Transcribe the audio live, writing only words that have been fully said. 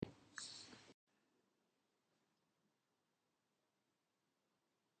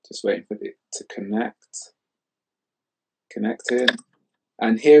Just waiting for it to connect. Connecting.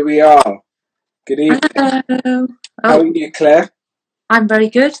 And here we are. Good evening. Hello. How are you, Claire? I'm very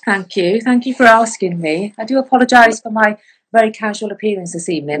good, thank you. Thank you for asking me. I do apologise for my very casual appearance this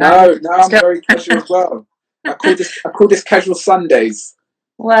evening. No, I'm very casual as well. I call this casual Sundays.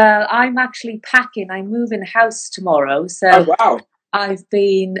 Well, I'm actually packing. I'm moving house tomorrow, Oh so wow! I've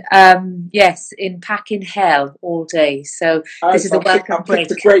been in packing hell all day. So this is a welcome I've picked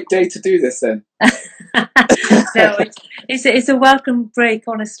break. a great day to do this then. No, it's a welcome break.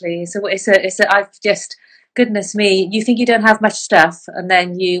 Honestly, I've just, goodness me, you think you don't have much stuff, and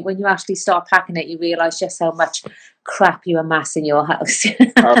then when you actually start packing it, you realise just how much crap you amass in your house.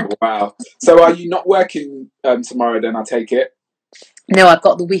 Oh wow! So are you not working tomorrow? Then I take it. No, I've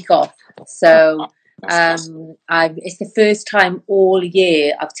got the week off, so That's it's the first time all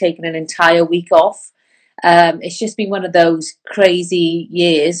year I've taken an entire week off. It's just been one of those crazy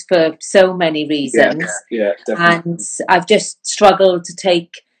years for so many reasons. Yeah, definitely. And I've just struggled to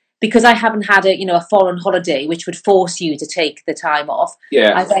take, because I haven't had a foreign holiday which would force you to take the time off.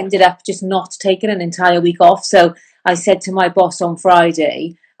 Yeah. I've ended up just not taking an entire week off. So I said to my boss on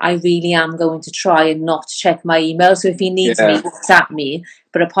Friday, I really am going to try and not check my email. So if he needs me, WhatsApp me.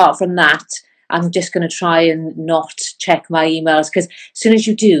 But apart from that, I'm just going to try and not check my emails, because as soon as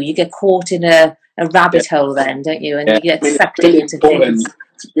you do, you get caught in a rabbit hole then, don't you? And you get sucked into things.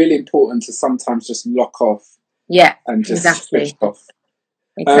 It's really important to sometimes just lock off. Yeah, and just switch off.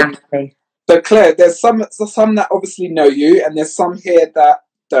 Exactly. So Claire, there's some that obviously know you, and there's some here that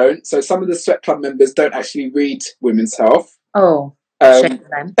don't. So some of the Sweat Club members don't actually read Women's Health. Oh, shame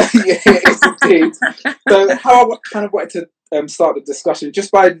them. Yes, indeed. So how I kind of wanted to start the discussion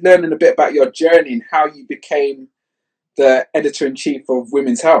just by learning a bit about your journey and how you became the editor-in-chief of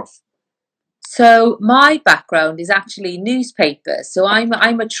Women's Health. So my background is actually newspapers. So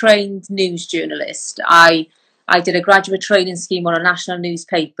I'm a trained news journalist. I did a graduate training scheme on a national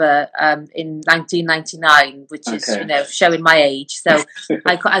newspaper in 1999, which is showing my age. So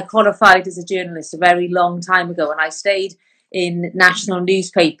I qualified as a journalist a very long time ago, and I stayed in national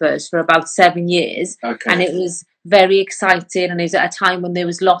newspapers for about 7 years. And it was very exciting, and it was at a time when there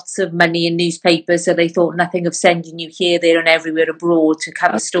was lots of money in newspapers, so they thought nothing of sending you here, there and everywhere abroad to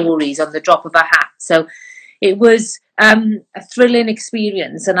cover stories on the drop of a hat. So it was a thrilling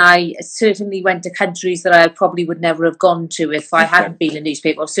experience, and I certainly went to countries that I probably would never have gone to if I hadn't been in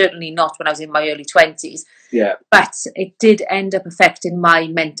newspaper, or certainly not when I was in my early 20s. Yeah. But it did end up affecting my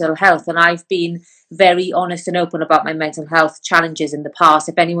mental health, and I've been very honest and open about my mental health challenges in the past.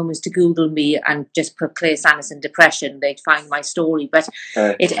 If anyone was to Google me and just put Claire Sanderson depression, they'd find my story. But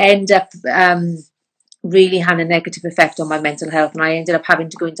it ended up really had a negative effect on my mental health, and I ended up having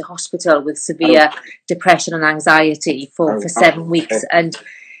to go into hospital with severe depression and anxiety for 7 weeks. And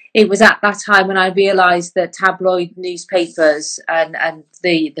it was at that time when I realised that tabloid newspapers and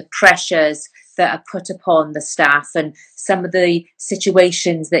the pressures that are put upon the staff, and some of the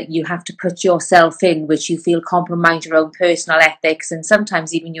situations that you have to put yourself in, which you feel compromise your own personal ethics and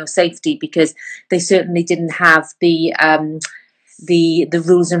sometimes even your safety, because they certainly didn't have the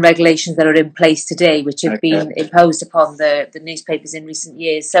rules and regulations that are in place today, which have been imposed upon the newspapers in recent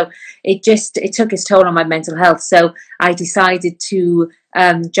years. So it took its toll on my mental health. So I decided to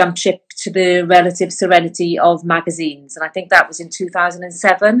jump ship to the relative serenity of magazines, and I think that was in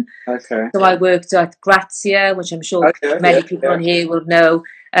 2007. So I worked at Grazia, which I'm sure many people on here will know,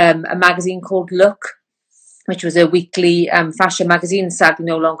 a magazine called Look, which was a weekly fashion magazine, sadly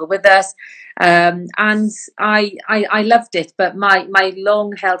no longer with us. And I loved it, but my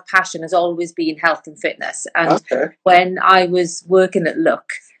long held passion has always been health and fitness. And when I was working at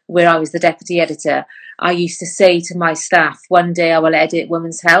Look, where I was the deputy editor, I used to say to my staff, one day I will edit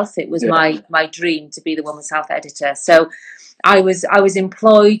Women's Health. It was my dream to be the Women's Health editor. So I was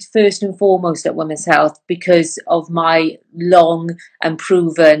employed first and foremost at Women's Health because of my long and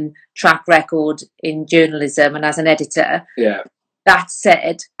proven track record in journalism and as an editor. Yeah. That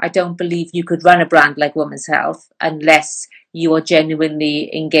said, I don't believe you could run a brand like Women's Health unless you are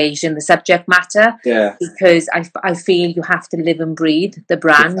genuinely engaged in the subject matter. Yeah. Because I feel you have to live and breathe the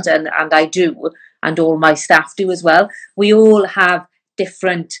brand, and I do, and all my staff do as well. We all have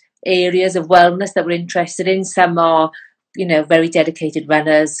different areas of wellness that we're interested in. Some are, very dedicated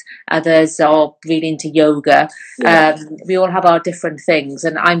runners. Others are really into yoga. Yeah. We all have our different things,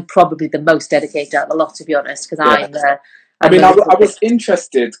 and I'm probably the most dedicated out of the lot, to be honest, because I was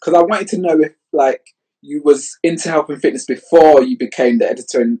interested because I wanted to know if, you was into health and fitness before you became the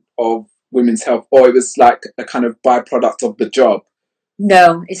editor of Women's Health, or it was like a kind of byproduct of the job.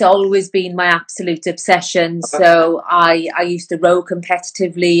 No, it's always been my absolute obsession. So I used to row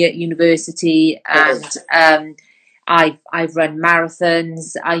competitively at university, and I've run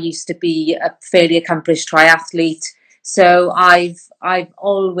marathons. I used to be a fairly accomplished triathlete. So I've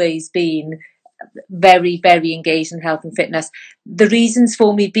always been very, very engaged in health and fitness. The reasons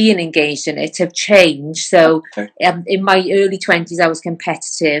for me being engaged in it have changed. So in my early 20s, I was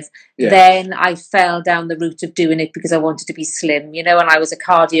competitive. Yeah. Then I fell down the route of doing it because I wanted to be slim, and I was a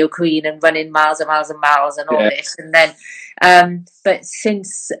cardio queen and running miles and miles and miles and all this. And then, but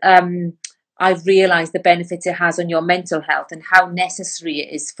since I've realised the benefits it has on your mental health and how necessary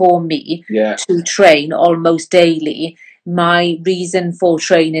it is for me to train almost daily, my reason for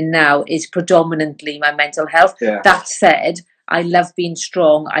training now is predominantly my mental health. That said, I love being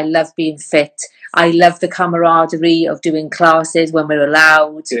strong. I love being fit. I love the camaraderie of doing classes when we're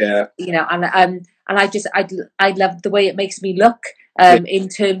allowed. And I love the way it makes me look. In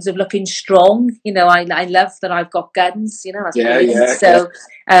terms of looking strong, I love that I've got guns. That's brilliant. So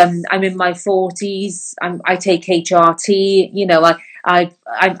I'm in my 40s. I take HRT.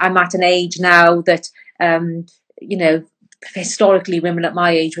 I'm at an age now that historically women at my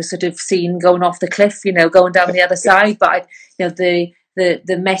age were sort of seen going off the cliff, going down the other side. But the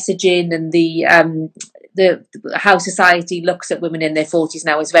messaging and the how society looks at women in their 40s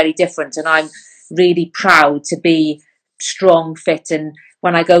now is very different, and I'm really proud to be strong, fit, and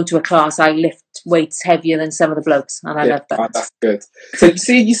when I go to a class, I lift weights heavier than some of the blokes, and I love that. Oh, that's good.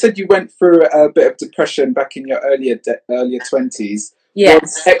 So you said you went through a bit of depression back in your earlier 20s. Yes.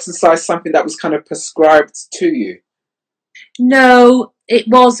 Was exercise something that was kind of prescribed to you? No, it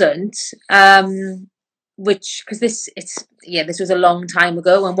wasn't. Because this was a long time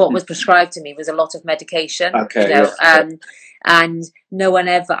ago, and what was prescribed to me was a lot of medication. And no one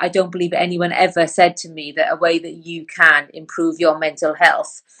ever, I don't believe anyone ever said to me that a way that you can improve your mental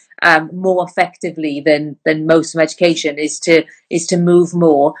health more effectively than most medication is to move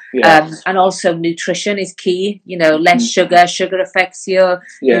more. And also nutrition is key. Less sugar. Sugar affects your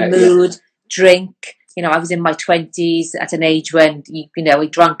mood. Drink. I was in my 20s at an age when we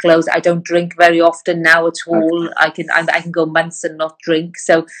drank loads. I don't drink very often now at all. I can go months and not drink.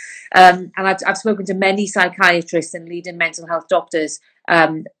 So, and I've spoken to many psychiatrists and leading mental health doctors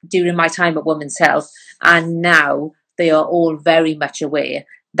during my time at Women's Health, and now they are all very much aware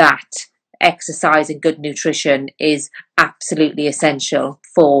that exercise and good nutrition is absolutely essential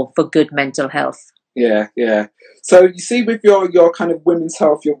for good mental health. Yeah. So you see, with your kind of women's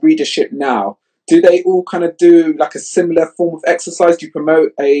health, your readership now, do they all kind of do like a similar form of exercise? Do you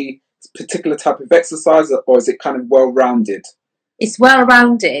promote a particular type of exercise, or is it kind of well-rounded? It's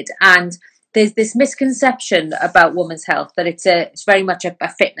well-rounded, and there's this misconception about Women's Health that it's very much a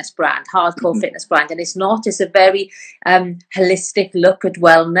fitness brand, hardcore fitness brand, and it's not. It's a very holistic look at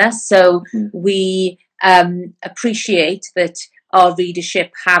wellness. So we appreciate that our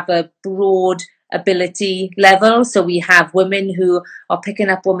readership have a broad ability level. So we have women who are picking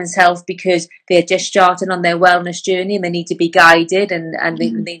up Women's Health because they're just starting on their wellness journey and they need to be guided, and they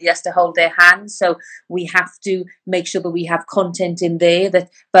need us to hold their hand. So we have to make sure that we have content in there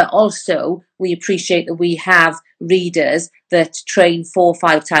but also we appreciate that we have readers that train 4 or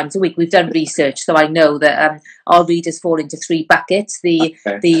 5 times a week. We've done research, so I know that our readers fall into 3 buckets: the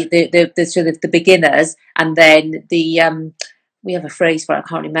sort of the beginners, and then we have a phrase for it, I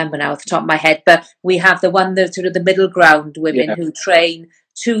can't remember now off the top of my head, but we have the sort of the middle ground women who train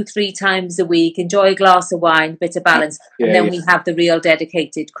 2-3 times a week, enjoy a glass of wine, bit of balance, and then we have the real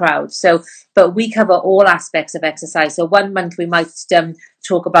dedicated crowd. So, but we cover all aspects of exercise. So 1 month we might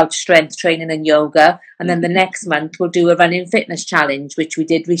talk about strength training and yoga, and then the next month we'll do a running fitness challenge, which we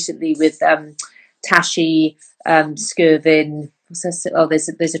did recently with Tashi Skirvin.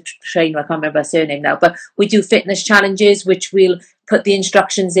 There's a trainer, I can't remember her surname now, but we do fitness challenges which we'll put the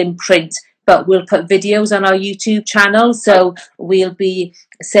instructions in print, but we'll put videos on our YouTube channel. So we'll be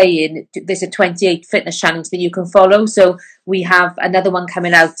saying there's a 28 fitness challenge that you can follow. So we have another one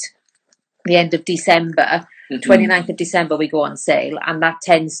coming out the end of December. 29th of December we go on sale, and that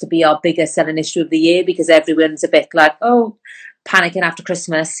tends to be our biggest selling issue of the year because everyone's a bit like, panicking after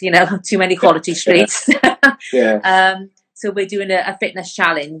Christmas, too many Quality Streets. So we're doing a fitness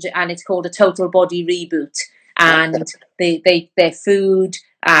challenge, and it's called a Total Body Reboot. And their food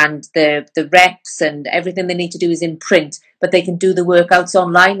and the reps and everything they need to do is in print, but they can do the workouts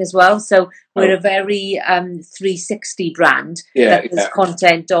online as well. So we're a very 360 brand that has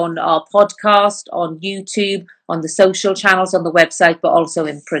content on our podcast, on YouTube, on the social channels, on the website, but also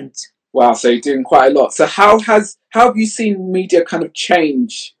in print. Wow, so you're doing quite a lot. So how have you seen media kind of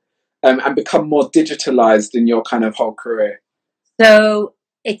change and become more digitalized in your kind of whole career? So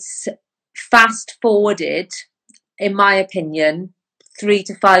it's fast forwarded, in my opinion, 3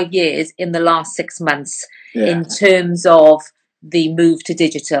 to 5 years in the last 6 months Yeah. in terms of the move to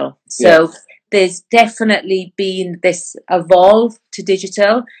digital. Yeah. So there's definitely been this evolve to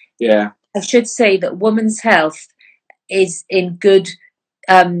digital. Yeah. I should say that women's health is in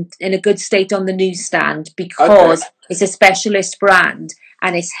a good state on the newsstand Okay. because it's a specialist brand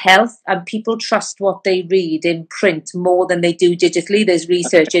and it's health, and people trust what they read in print more than they do digitally. There's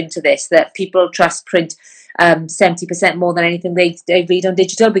research into this that people trust print 70% more than anything they read on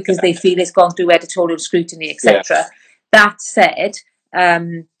digital because they feel it's gone through editorial scrutiny, etc. Yeah. That said,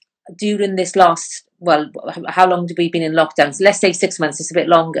 during this last, well, how long have we been in lockdown? So let's say 6 months, it's a bit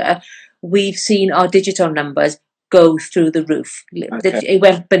longer. We've seen our digital numbers go through the roof. Okay. It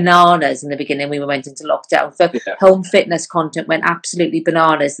went bananas in the beginning. We went into lockdown. So Yeah. home fitness content went absolutely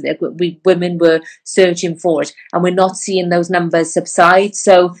bananas. Women were searching for it, and we're not seeing those numbers subside.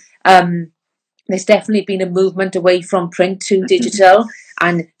 So there's definitely been a movement away from print to digital,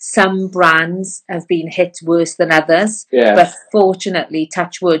 and some brands have been hit worse than others. Yeah. But fortunately,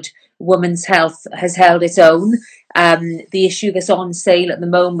 touch wood, women's health has held its own. The issue that's on sale at the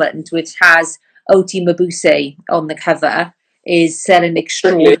moment, which has Oti Mabuse on the cover, is selling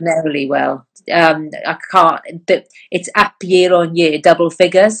extraordinarily well. I can't. It's up year on year, double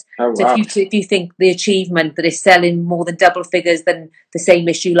figures. Oh, So wow. if you think the achievement that is selling more than double figures than the same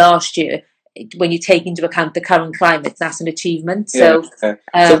issue last year, when you take into account the current climate, that's an achievement. So, yeah.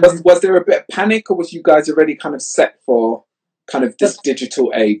 So was there a bit of panic, or was you guys already kind of set for kind of this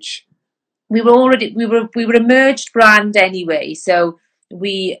digital age? we were a merged brand anyway. So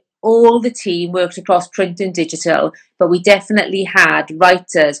all the team worked across print and digital, but we definitely had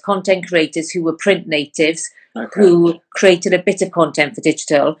writers, content creators who were print natives, who created a bit of content for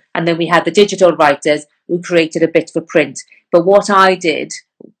digital, and then we had the digital writers who created a bit for print. But what I did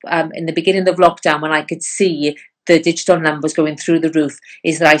in the beginning of lockdown, when I could see the digital numbers going through the roof,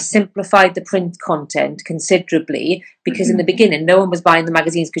 is that I simplified the print content considerably, because in the beginning no one was buying the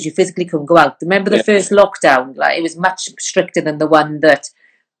magazines because you physically couldn't go out. Remember the first lockdown? Like, it was much stricter than the one that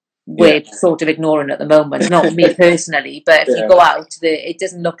we're sort of ignoring at the moment. Not me personally, but if you go out, it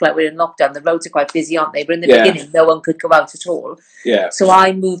doesn't look like we're in lockdown. The roads are quite busy, aren't they? But in the beginning, no one could go out at all. Yeah. So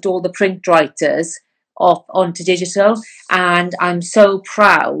I moved all the print writers off onto digital, and I'm so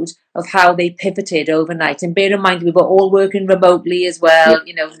proud of how they pivoted overnight. And bear in mind, we were all working remotely as well.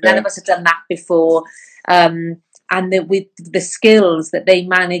 You know, none of us had done that before. And with the skills that they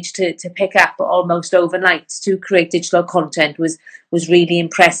managed to pick up almost overnight to create digital content was really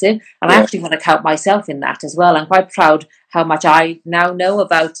impressive. And I actually want to count myself in that as well. I'm quite proud how much I now know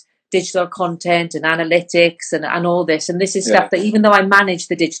about digital content and analytics and all this. And this is stuff that, even though I managed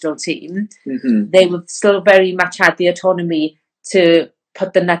the digital team, they were still very much had the autonomy to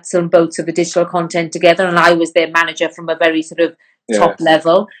put the nuts and bolts of the digital content together. And I was their manager from a very sort of top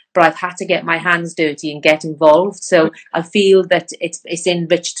level, but I've had to get my hands dirty and get involved. So I feel that it's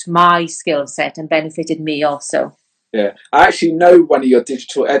enriched my skill set and benefited me also. Yeah, I actually know one of your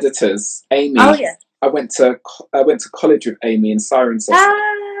digital editors, Amy. Oh yeah. I went to college with Amy in Cirencester.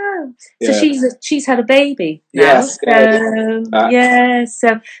 Oh, so she's had a baby now. Yes.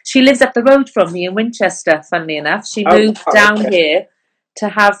 So she lives up the road from me in Winchester. Funnily enough, she moved down here to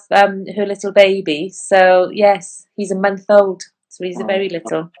have her little baby. So yes, he's a month old. So he's very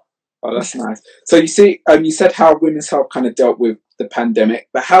little. Oh, that's nice. So you see, you said how women's health kind of dealt with the pandemic,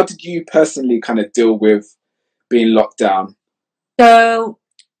 but how did you personally kind of deal with being locked down? So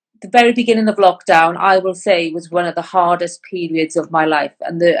the very beginning of lockdown, I will say, was one of the hardest periods of my life,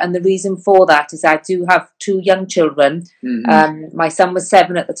 and the reason for that is I do have 2 young children. My son was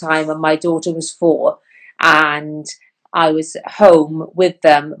 7 at the time, and my daughter was 4, and I was home with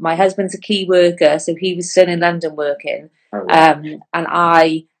them. My husband's a key worker, so he was still in London working. And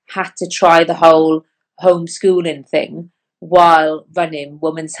I had to try the whole homeschooling thing while running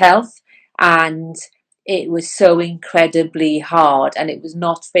Women's Health, and it was so incredibly hard, and it was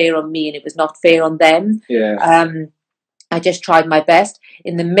not fair on me, and it was not fair on them. I just tried my best.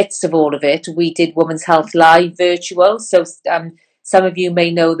 In the midst of all of it, we did Women's Health Live virtual. So some of you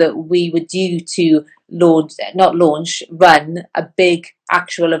may know that we were due to run a big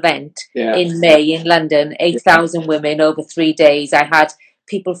actual event in May in London, 8,000 women over 3 days. I had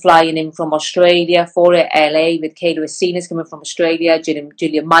people flying in from Australia for it, LA, with Kayla Racines coming from Australia,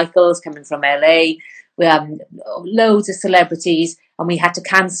 Julia Michaels coming from LA. We had loads of celebrities, and we had to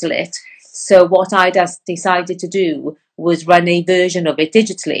cancel it. So what I just decided to do was run a version of it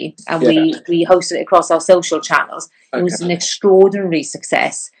digitally, and we hosted it across our social channels. It was an extraordinary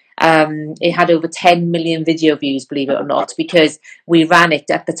success. It had over 10 million video views, believe it or not, because we ran it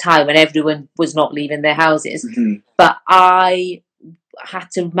at the time when everyone was not leaving their houses. But I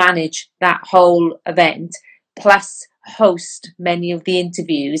had to manage that whole event, plus host many of the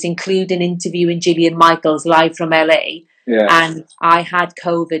interviews, including interviewing Gillian Michaels live from LA. And I had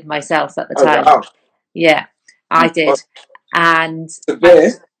COVID myself at the time. Wow. Yeah, I did. And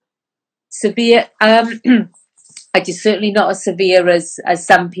severe. It is certainly not as severe as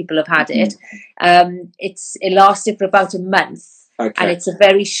some people have had it. It lasted for about a month, and it's a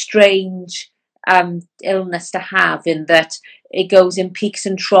very strange illness to have, in that it goes in peaks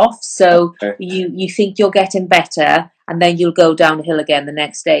and troughs. So you think you're getting better, and then you'll go downhill again the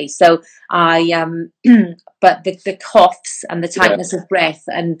next day. So but the coughs and the tightness of breath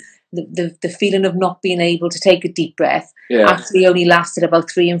and the feeling of not being able to take a deep breath actually only lasted about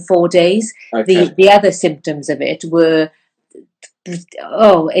 3 and 4 days. The other symptoms of it were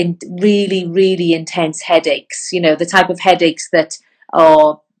really, really intense headaches. You know, the type of headaches that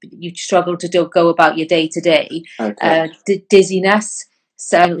you struggle to go about your day to day. Dizziness.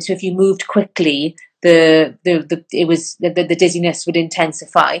 So if you moved quickly, the dizziness would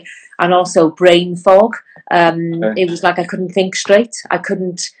intensify, and also brain fog. It was like I couldn't think straight. I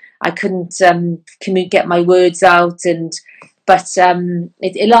couldn't get my words out, but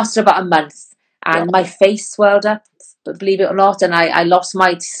it lasted about a month, and my face swelled up, believe it or not, and I lost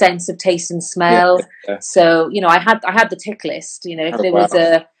my sense of taste and smell. So, you know, I had the tick list. You know, if there was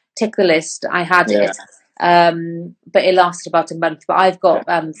a tick the list, I had it. But it lasted about a month. But I've got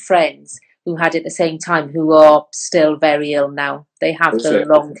friends who had it at the same time who are still very ill now. They have the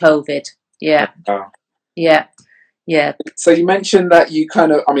long COVID. Yeah. So you mentioned that you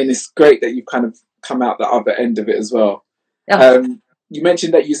kind of, I mean, it's great that you've kind of come out the other end of it as well. You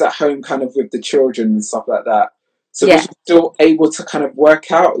mentioned that you was at home kind of with the children and stuff like that. So was you still able to kind of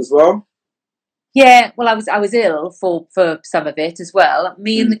work out as well? Yeah, well, I was ill for some of it as well.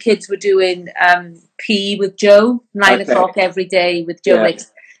 Me and the kids were doing PE with Joe, 9 o'clock every day with Joe.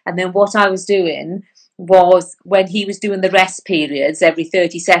 And then what I was doing was, when he was doing the rest periods every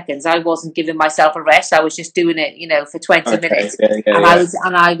 30 seconds, I wasn't giving myself a rest. I was just doing it, you know, for 20 minutes.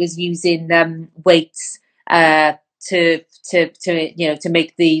 I was using weights to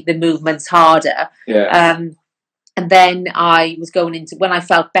make the movements harder. And then I was going into, when I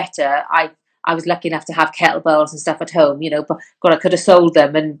felt better, I was lucky enough to have kettlebells and stuff at home, you know, but God, I could have sold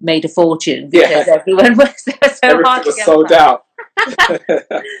them and made a fortune, because everyone was so hard to get sold out.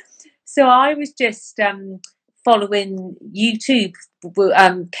 So I was just following YouTube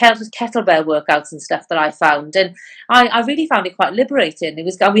kettlebell workouts and stuff that I found, and I really found it quite liberating.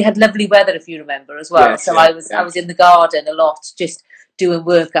 We had lovely weather, if you remember, as well. I was in the garden a lot, just doing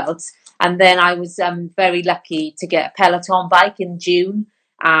workouts. And then I was very lucky to get a Peloton bike in June,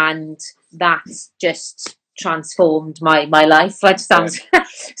 and that just transformed my life. That sounds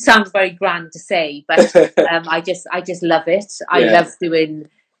very grand to say, but I just love it. I love doing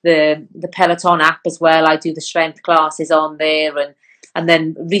the Peloton app as well. I do the strength classes on there, and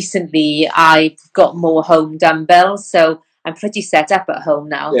then recently I got more home dumbbells, so I'm pretty set up at home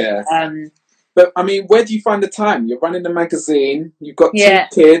now. But I mean, where do you find the time? You're running a magazine, you've got 2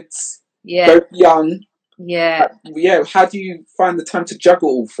 kids, both young. How do you find the time to juggle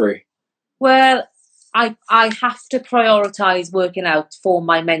all 3? Well, I have to prioritise working out for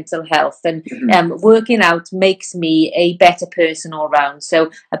my mental health, and working out makes me a better person all round.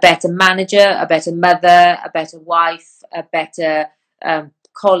 So a better manager, a better mother, a better wife, a better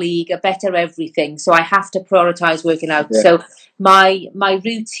colleague, a better everything. So I have to prioritise working out. So my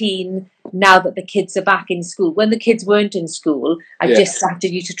routine, now that the kids are back in school, when the kids weren't in school, I just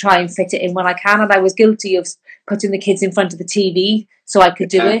started to try and fit it in when I can, and I was guilty of putting the kids in front of the TV so I could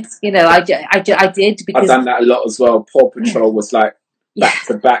do it. You know, I did, because I've done that a lot as well. Paw Patrol was like back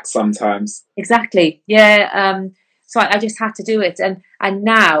to back sometimes. Exactly. So I just had to do it, and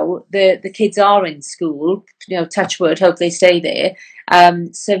now the kids are in school. You know, touch wood, hope they stay there.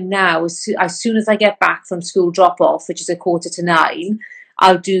 So now, as soon as I get back from school drop off, which is 8:45,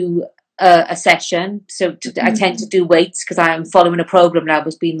 I'll do a session. So I tend to do weights, because I am following a program now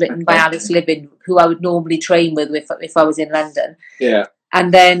that's been written by Alice Libbin, who I would normally train with if I was in London.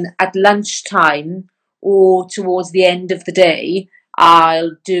 And then at lunchtime or towards the end of the day,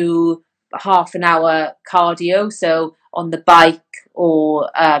 I'll do half an hour cardio, so on the bike,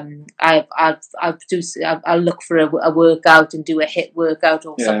 or I'll look for a workout and do a HIIT workout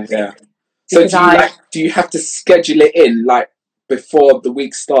or something. So do you have to schedule it in, like, before the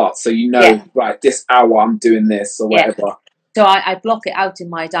week starts, so you know, right, this hour I'm doing this or whatever? So I block it out in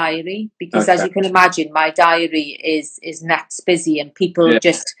my diary because, as Okay. you can imagine, my diary is nuts busy, and people Yeah.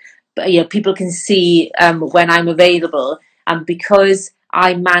 just, people can see when I'm available, and because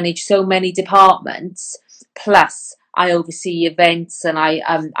I manage so many departments, plus I oversee events, and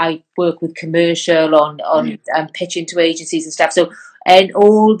I work with commercial on pitching to agencies and stuff. So, and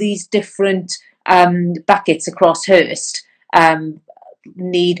all these different buckets across Hearst um,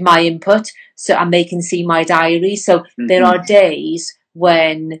 need my input, so and they can see my diary. So there Mm-hmm. are days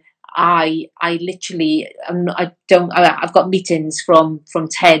when I literally I've got meetings from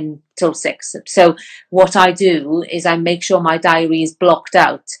 10 till 6. So what I do is I make sure my diary is blocked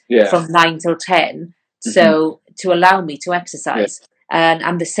out Yeah. from 9 till 10, Mm-hmm. so to allow me to Yeah. exercise.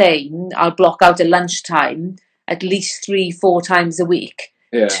 And the same, I'll block out a lunchtime at least 3-4 times a week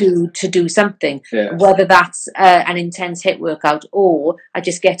Yeah. to do something, Yeah. whether that's an intense hit workout, or I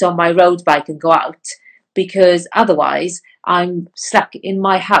just get on my road bike and go out, because otherwise I'm stuck in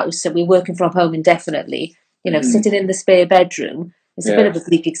my house, and we're working from home indefinitely. Mm-hmm. Sitting in the spare bedroom is a bit of a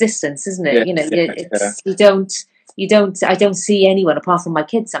bleak existence, isn't it? Yeah. Yeah. It's I don't see anyone apart from my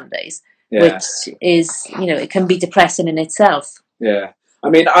kids some days, Yeah. which is, it can be depressing in itself. Yeah. I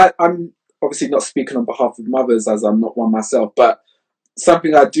mean, I'm obviously not speaking on behalf of mothers, as I'm not one myself, but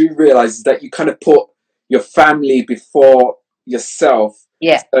something I do realize is that you kind of put your family before yourself.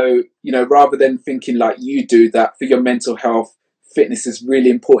 Yeah. So, rather than thinking like you do, that for your mental health, fitness is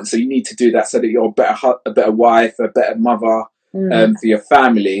really important. So you need to do that so that you're a better wife, a better mother for your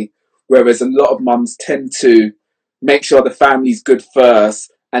family. Whereas a lot of mums tend to make sure the family's good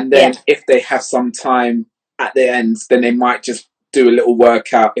first. And then if they have some time at the end, then they might just do a little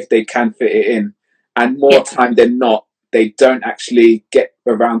workout if they can fit it in. And more time than not, they don't actually get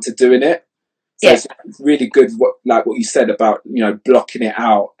around to doing it. So it's really good what you said about, blocking it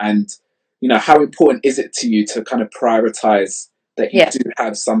out, and, how important is it to you to kind of prioritize that you do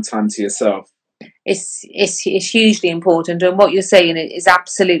have some time to yourself? It's hugely important, and what you're saying is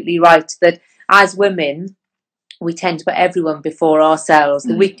absolutely right, that as women we tend to put everyone before ourselves.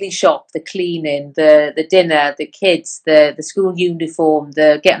 The weekly shop, the cleaning, the dinner, the kids, the school uniform,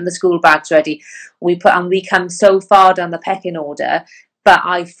 the getting the school bags ready. We come so far down the pecking order. But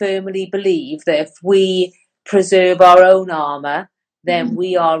I firmly believe that if we preserve our own armour, then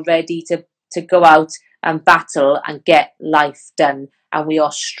we are ready to go out and battle and get life done. And we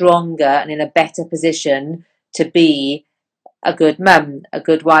are stronger and in a better position to be a good mum, a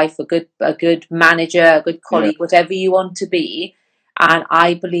good wife, a good manager, a good colleague, whatever you want to be. And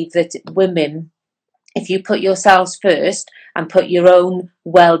I believe that women, if you put yourselves first and put your own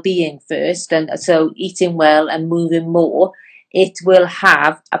well-being first, and so eating well and moving more, it will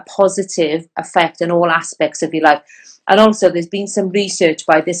have a positive effect on all aspects of your life. And also, there's been some research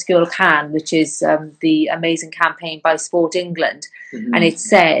by This Girl Can, which is the amazing campaign by Sport England, and it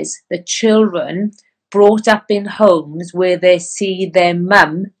says that children brought up in homes where they see their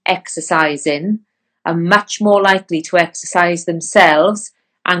mum exercising are much more likely to exercise themselves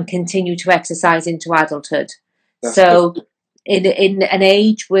and continue to exercise into adulthood. So in an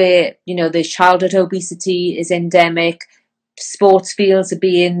age where, the childhood obesity is endemic, sports fields are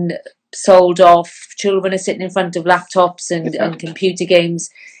being sold off, children are sitting in front of laptops and computer games,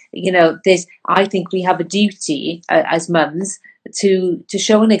 I think we have a duty as mums to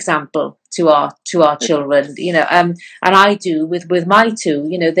show an example to our children, and I do with my two.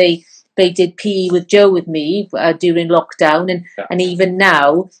 They did PE with Joe with me during lockdown, and even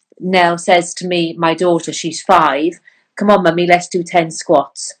now Nell says to me, my daughter, she's 5, come on mummy, let's do 10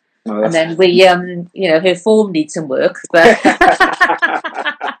 squats. And then we her form needs some work, but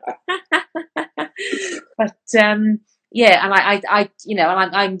but yeah,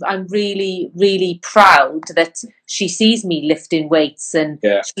 and I'm really, really proud that she sees me lifting weights, and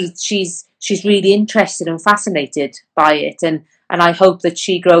she's really interested and fascinated by it, and I hope that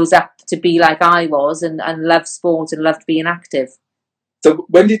she grows up to be like I was, and love sport and loved being active. So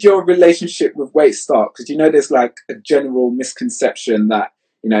when did your relationship with weight start? Because there's like a general misconception that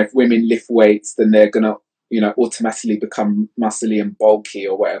if women lift weights, then they're gonna automatically become muscly and bulky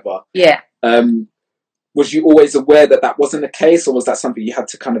or whatever. Yeah. Was you always aware that that wasn't the case, or was that something you had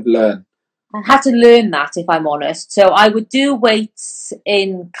to kind of learn? I had to learn that, if I'm honest. So I would do weights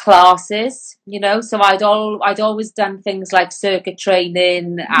in classes, so I'd always done things like circuit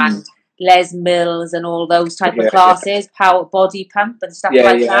training and Les Mills and all those type of classes, power body pump and stuff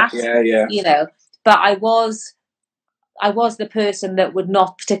like that. Yeah. But I was the person that would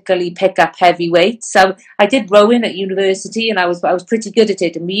not particularly pick up heavy weights. So I did rowing at university, and I was pretty good at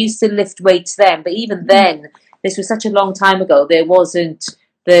it. And we used to lift weights then. But even then, this was such a long time ago. There wasn't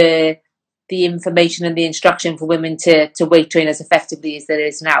the the information and the instruction for women to weight train as effectively as there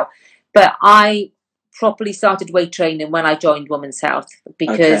is now. But I properly started weight training when I joined Women's Health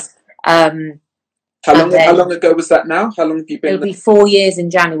because how long ago was that now? How long have you been? It'll be 4 years in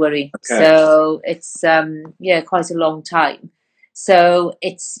January. Okay. So it's quite a long time. So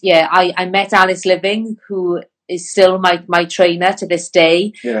it's I met Alice Living, who is still my trainer to this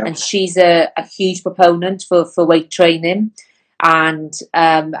day, and she's a huge proponent for weight training, and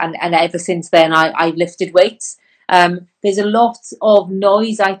ever since then I've lifted weights. There's a lot of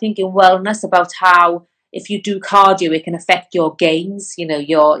noise, I think, in wellness about how if you do cardio, it can affect your gains. You know,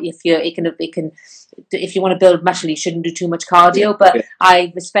 if you want to build muscle, you shouldn't do too much cardio. But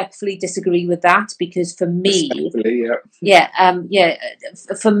I respectfully disagree with that, because for me,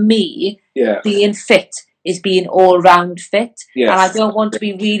 for me, being fit is being all round fit, and I don't want to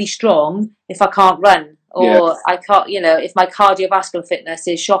be really strong if I can't run, or I can't, if my cardiovascular fitness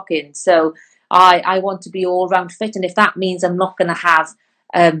is shocking. So I want to be all round fit, and if that means I'm not going to have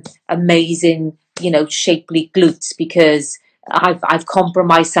amazing, shapely glutes because I've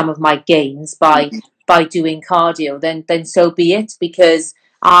compromised some of my gains by doing cardio, then so be it, because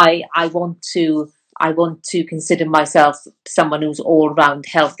I want to consider myself someone who's all round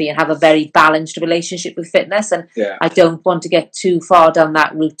healthy and have a very balanced relationship with fitness, and I don't want to get too far down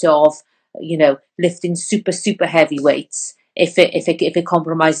that route of lifting super heavy weights if it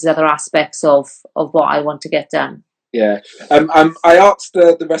compromises other aspects of what I want to get done. I asked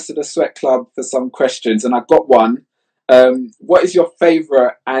the rest of the Sweat Club for some questions, and I got one. What is your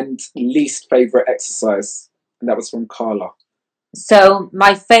favourite and least favourite exercise? And that was from Carla. So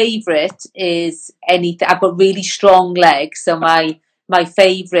my favourite is anything. I've got really strong legs, so my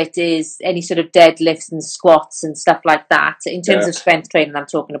favourite is any sort of deadlifts and squats and stuff like that. In terms of strength training, I'm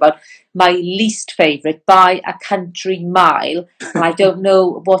talking about. My least favourite by a country mile, and I don't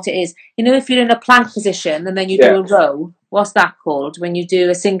know what it is. If you're in a plank position and then you do a row, what's that called? When you do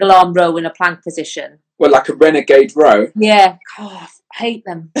a single arm row in a plank position. Well, like a renegade row. Yeah, God, I hate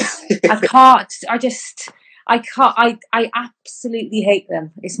them. I can't. I can't. I absolutely hate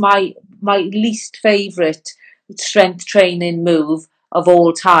them. It's my least favourite strength training move of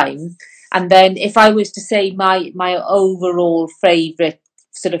all time. And then if I was to say my overall favourite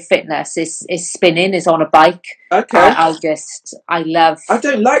sort of fitness is spinning, is on a bike. Okay. I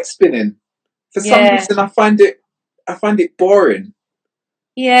don't like spinning. For some reason I find it boring.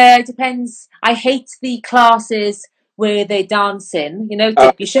 Yeah, it depends. I hate the classes where they're dancing,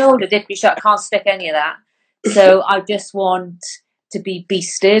 dip your shoulder, dip your shoulder. I can't stick any of that. So I just want to be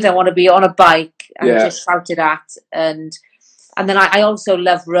beasted. I want to be on a bike and just shouted at. And then I also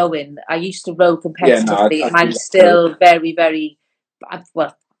love rowing. I used to row competitively, and I'm still very, very,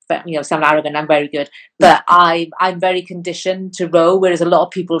 sound arrogant, I'm very good. But I'm very conditioned to row, whereas a lot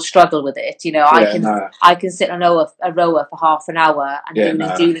of people struggle with it. I can sit on a rower for half an hour and do an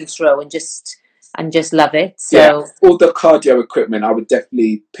endurance row and just love it. So all the cardio equipment, I would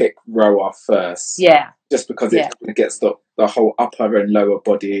definitely pick rower first. Yeah. Just because it gets the whole upper and lower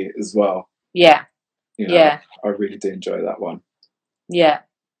body as well. Yeah. I really do enjoy that one. Yeah.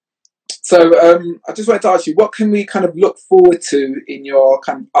 So I just wanted to ask you, what can we kind of look forward to in your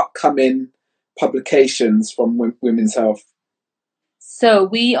kind of upcoming publications from Women's Health? So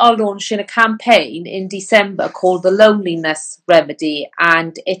we are launching a campaign in December called the Loneliness Remedy,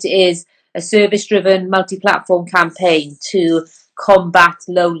 and it is a service-driven, multi-platform campaign to combat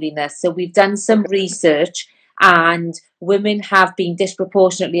loneliness. So we've done some research, and women have been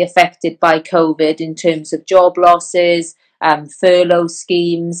disproportionately affected by COVID in terms of job losses, furlough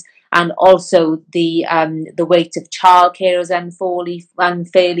schemes, and also the weight of childcare has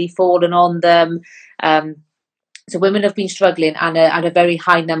unfairly fallen on them. So women have been struggling, and a very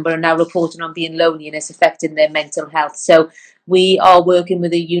high number are now reporting on being lonely, and it's affecting their mental health. So we are working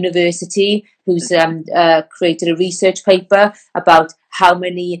with a university who's created a research paper about how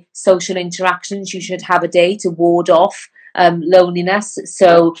many social interactions you should have a day to ward off loneliness.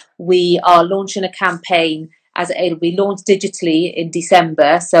 So we are launching a campaign. It'll be launched digitally in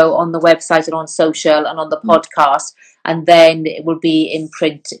December, so on the website and on social and on the podcast, and then it will be in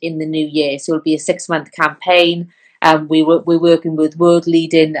print in the new year. So it'll be a 6-month campaign. We're working with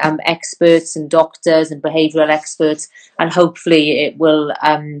world-leading experts and doctors and behavioural experts, and hopefully it will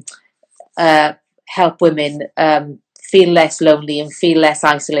help women feel less lonely and feel less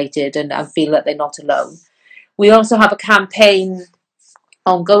isolated and feel that they're not alone. We also have a campaign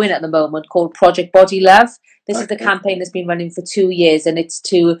ongoing at the moment called Project Body Love. This is the campaign that's been running for 2 years, and it's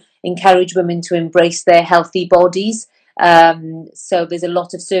to encourage women to embrace their healthy bodies. So there's a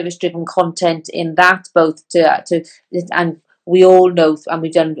lot of service-driven content in that, both and we all know, and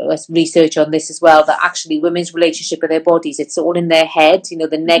we've done research on this as well, that actually women's relationship with their bodies, it's all in their head. You know,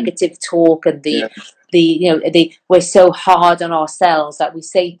 the negative talk and we're so hard on ourselves that we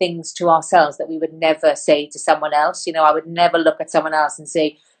say things to ourselves that we would never say to someone else. You know, I would never look at someone else and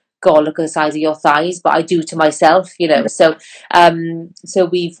say, God, look at the size of your thighs, but I do to myself, you know. So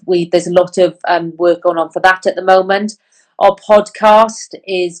there's a lot of work going on for that at the moment. Our podcast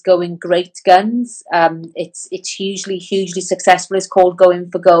is going great guns. It's hugely successful. It's called Going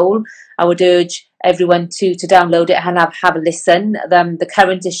for Goal. I would urge everyone to download it and have a listen. The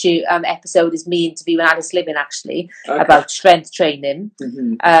current issue episode is me interviewing Alice Libbin, actually, about strength training.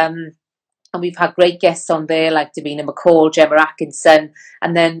 And we've had great guests on there like Davina McCall, Gemma Atkinson,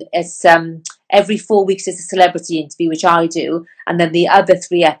 and then it's every 4 weeks is a celebrity interview, which I do, and then the other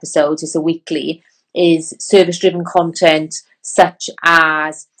 3 episodes is a weekly, is service-driven content such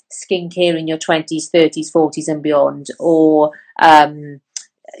as skincare in your 20s, 30s, 40s and beyond, or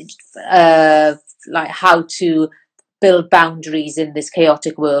like how to build boundaries in this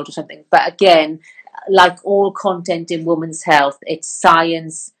chaotic world or something. But again, like all content in women's health, it's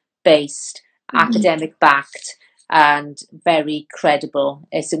science-based, academic backed, and very credible.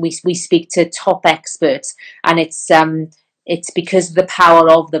 We speak to top experts, and it's because of the power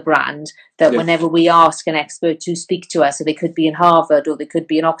of the brand that whenever we ask an expert to speak to us, so they could be in Harvard, or they could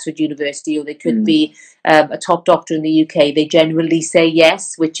be in Oxford University, or they could be a top doctor in the UK, they generally say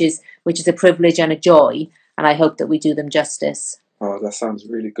yes, which is a privilege and a joy, and I hope that we do them justice. Oh, that sounds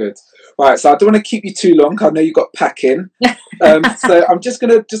really good. Right, so I don't want to keep you too long. I know you've got packing. So I'm just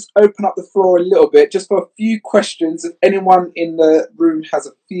going to open up the floor a little bit, just for a few questions. If anyone in the room has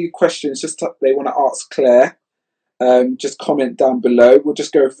a few questions they want to ask Claire, just comment down below. We'll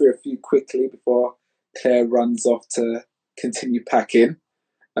just go through a few quickly before Claire runs off to continue packing.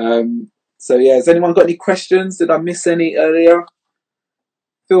 So yeah, has anyone got any questions? Did I miss any earlier?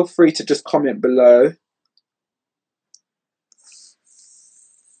 Feel free to just comment below.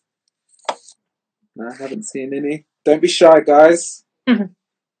 No, I haven't seen any. Don't be shy, guys. So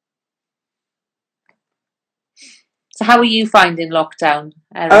how are you finding lockdown,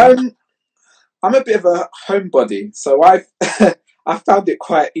 Erin? I'm a bit of a homebody, so I found it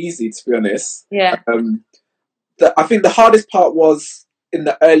quite easy, to be honest. Yeah. I think the hardest part was in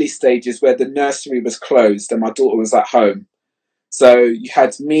the early stages where the nursery was closed and my daughter was at home. So you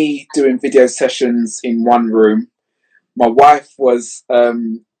had me doing video sessions in one room. My wife was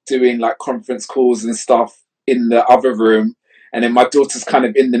doing like conference calls and stuff in the other room, and then my daughter's kind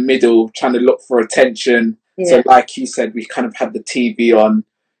of in the middle trying to look for attention. So like you said, we kind of had the TV on,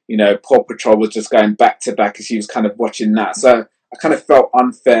 you know, Paw Patrol was just going back to back as she was kind of watching that. So I kind of felt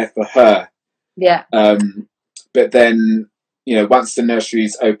unfair for her. Yeah. But then, you know, once the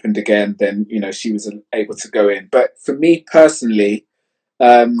nurseries opened again, then, you know, she was able to go in. But for me personally,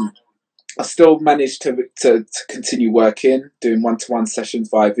 I still managed to continue working, doing one-to-one sessions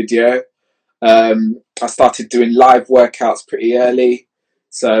via video. I started doing live workouts pretty early,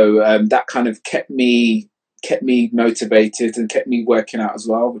 so that kind of kept me motivated and kept me working out as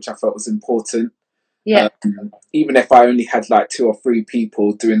well, which I felt was important. Yeah. Even if I only had like 2 or 3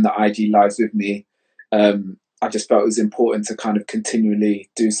 people doing the IG lives with me, I just felt it was important to kind of continually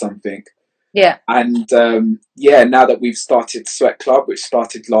do something. Yeah. And now that we've started Sweat Club, which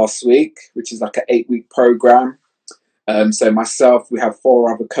started last week, which is like an 8-week program. So myself, we have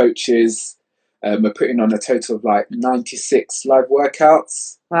 4 other coaches. We're putting on a total of like 96 live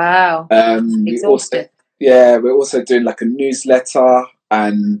workouts. Wow. Exhausted. We're also doing like a newsletter,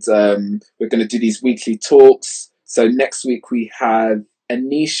 and we're going to do these weekly talks. So next week we have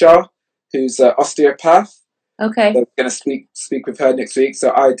Anisha, who's an osteopath. Okay. So we're going to speak with her next week. So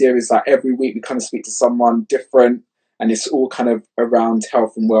the idea is that every week we kind of speak to someone different, and it's all kind of around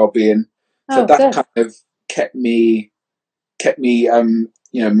health and well-being. So that kind of kept me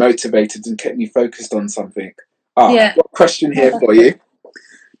motivated and kept me focused on something. Got a question here for you.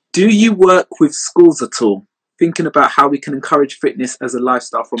 Do you work with schools at all? Thinking about how we can encourage fitness as a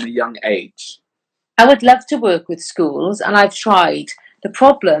lifestyle from a young age. I would love to work with schools, and I've tried. The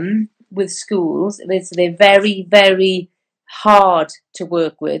problem with schools is they're very, very hard to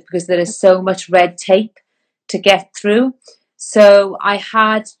work with because there is so much red tape to get through. So I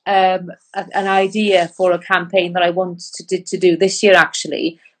had an idea for a campaign that I wanted to do this year,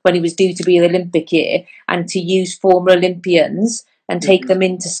 actually, when it was due to be the Olympic year, and to use former Olympians and take them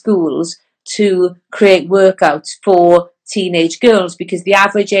into schools to create workouts for teenage girls, because the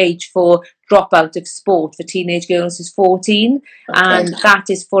average age for dropout of sport for teenage girls is 14, and that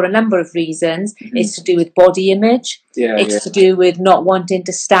is for a number of reasons. It's to do with body image. It's to do with not wanting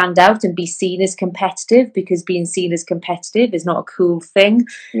to stand out and be seen as competitive, because being seen as competitive is not a cool thing.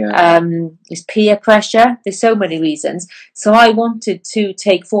 It's peer pressure. There's so many reasons. So I wanted to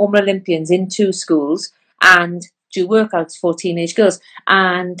take former Olympians into schools and do workouts for teenage girls,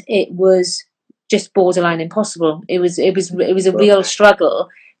 and it was just borderline impossible. It was a real struggle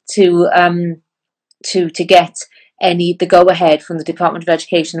to get the go ahead from the Department of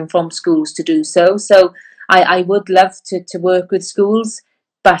Education and from schools to do so. So I would love to work with schools,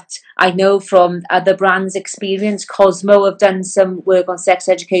 but I know from other brands' experience, Cosmo have done some work on sex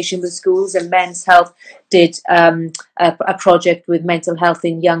education with schools, and Men's Health did a project with mental health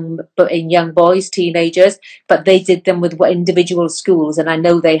in young boys, teenagers, but they did them with individual schools, and I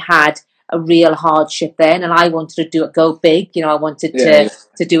know they had a real hardship then, and I wanted to go big. I wanted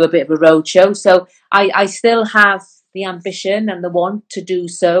to do a bit of a roadshow. So I still have the ambition and the want to do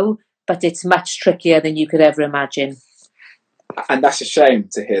so, but it's much trickier than you could ever imagine. And that's a shame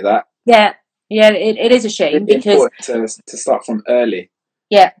to hear that. Yeah, it is a shame, really because to start from early.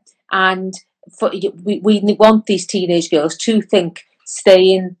 Yeah, and we want these teenage girls to think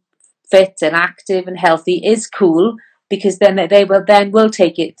staying fit and active and healthy is cool, because then they will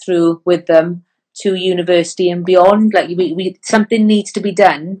take it through with them to university and beyond. Like something needs to be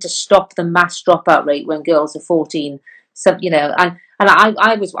done to stop the mass dropout rate when girls are 14. So and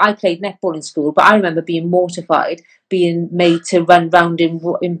I played netball in school, but I remember being mortified being made to run round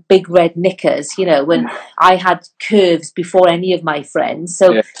in big red knickers, when I had curves before any of my friends.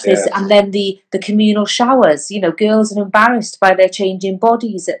 So and then the communal showers, girls are embarrassed by their changing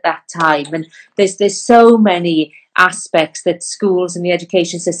bodies at that time, and there's so many aspects that schools and the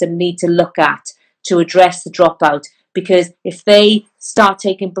education system need to look at to address the dropout, because if they start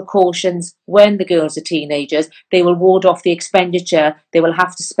taking precautions when the girls are teenagers, they will ward off the expenditure they will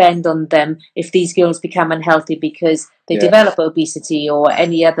have to spend on them if these girls become unhealthy because they develop obesity or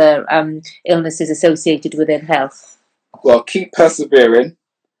any other illnesses associated with ill health. Well, keep persevering.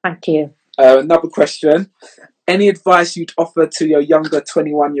 Thank you. Another question. Any advice you'd offer to your younger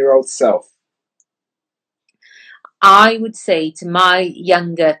 21-year-old self? I would say to my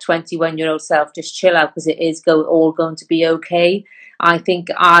younger 21-year-old self, just chill out, because it is all going to be okay. I think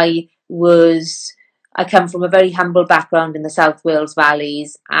I come from a very humble background in the South Wales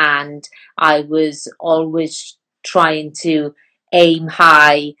valleys, and I was always trying to aim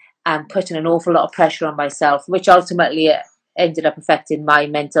high and putting an awful lot of pressure on myself, which ultimately ended up affecting my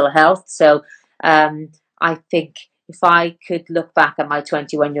mental health. So I think if I could look back at my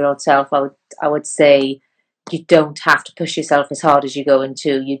 21-year-old self, I would say, you don't have to push yourself as hard as you go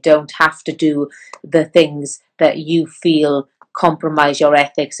into. You don't have to do the things that you feel compromise your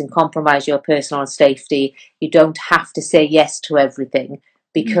ethics and compromise your personal safety. You don't have to say yes to everything,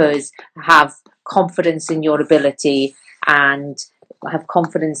 because have confidence in your ability and have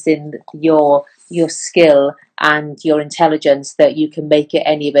confidence in your skill and your intelligence, that you can make it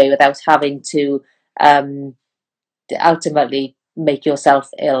anyway without having to ultimately make yourself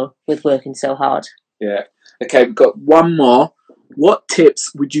ill with working so hard. Yeah. Okay, we've got one more. What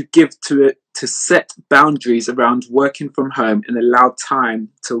tips would you give to set boundaries around working from home and allow time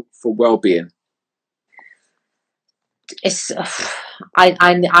for well-being?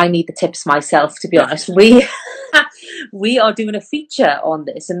 I need the tips myself, to be honest. We are doing a feature on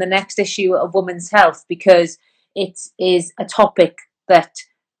this in the next issue of Women's Health, because it is a topic that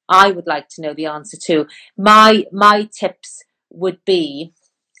I would like to know the answer to. My tips would be,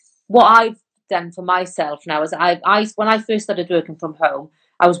 what I've done for myself now is when I first started working from home,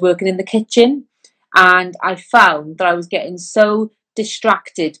 I was working in the kitchen, and I found that I was getting so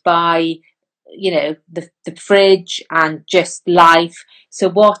distracted by the fridge and just life. So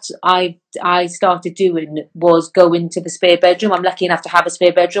what I started doing was go into the spare bedroom. I'm lucky enough to have a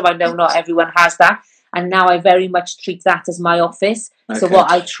spare bedroom. I know not everyone has that, and now I very much treat that as my office. Okay. So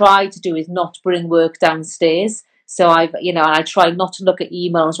what I try to do is not bring work downstairs. So I try not to look at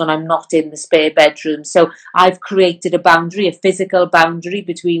emails when I'm not in the spare bedroom. So I've created a physical boundary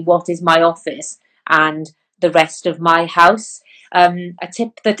between what is my office and the rest of my house. A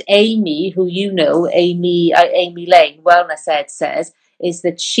tip that Amy, who Amy Lane, Wellness Ed, says, is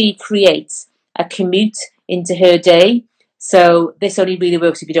that she creates a commute into her day. So this only really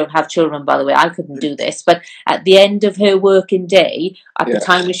works if you don't have children, by the way. I couldn't do this. But at the end of her working day, at the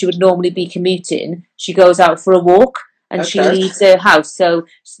time when she would normally be commuting, she goes out for a walk and she leaves her house. So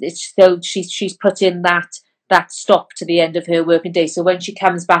she's put in that stop to the end of her working day. So when she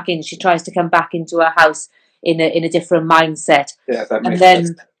comes back in, she tries to come back into her house in a different mindset. Yeah, that And makes then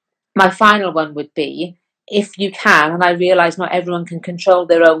sense. my final one would be, if you can, and I realise not everyone can control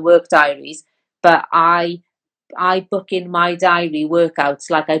their own work diaries, but I book in my diary workouts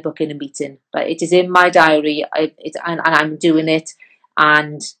like I book in a meeting. But it is in my diary, and I'm doing it,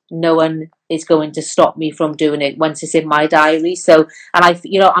 and no one is going to stop me from doing it once it's in my diary. So, and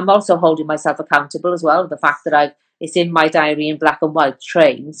I'm also holding myself accountable as well. The fact that it's in my diary in black and white,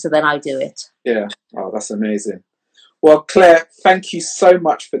 train, so then I do it. Yeah. Oh, that's amazing. Well, Claire, thank you so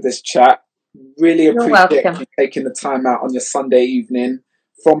much for this chat. Really You're appreciate welcome. you taking the time out on your Sunday evening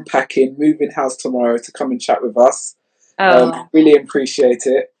from packing, moving house tomorrow to come and chat with us. Oh, Really appreciate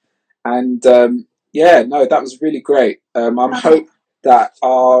it. And yeah, no, that was really great. I hope that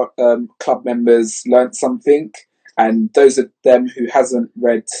our club members learnt something, and those of them who hasn't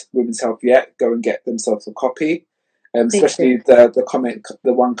read Women's Health yet, go and get themselves a copy. please do. Especially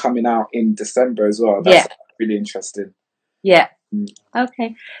the one coming out in December as well. That's Yeah, really interesting. yeah. Mm.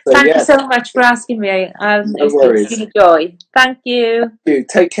 Okay. So Thank you yeah, so much for asking me. no It's worries. been a joy. Thank you. You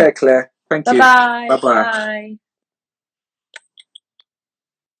take care, Claire. Thank you. Bye Bye-bye. bye. Bye.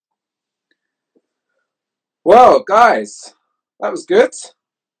 Well, guys, that was good.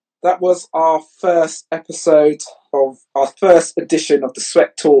 That was our first episode of our first edition of the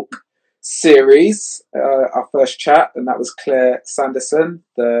Sweat Talk series, our first chat, and that was Claire Sanderson,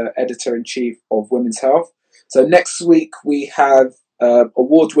 the editor in chief of Women's Health. So next week we have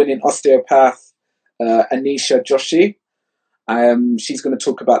award-winning osteopath Anisha Joshi. She's going to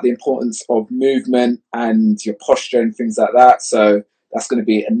talk about the importance of movement and your posture and things like that. So that's going to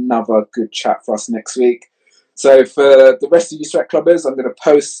be another good chat for us next week. So for the rest of you Sweat Clubbers, I'm going to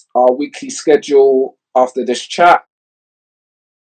post our weekly schedule after this chat.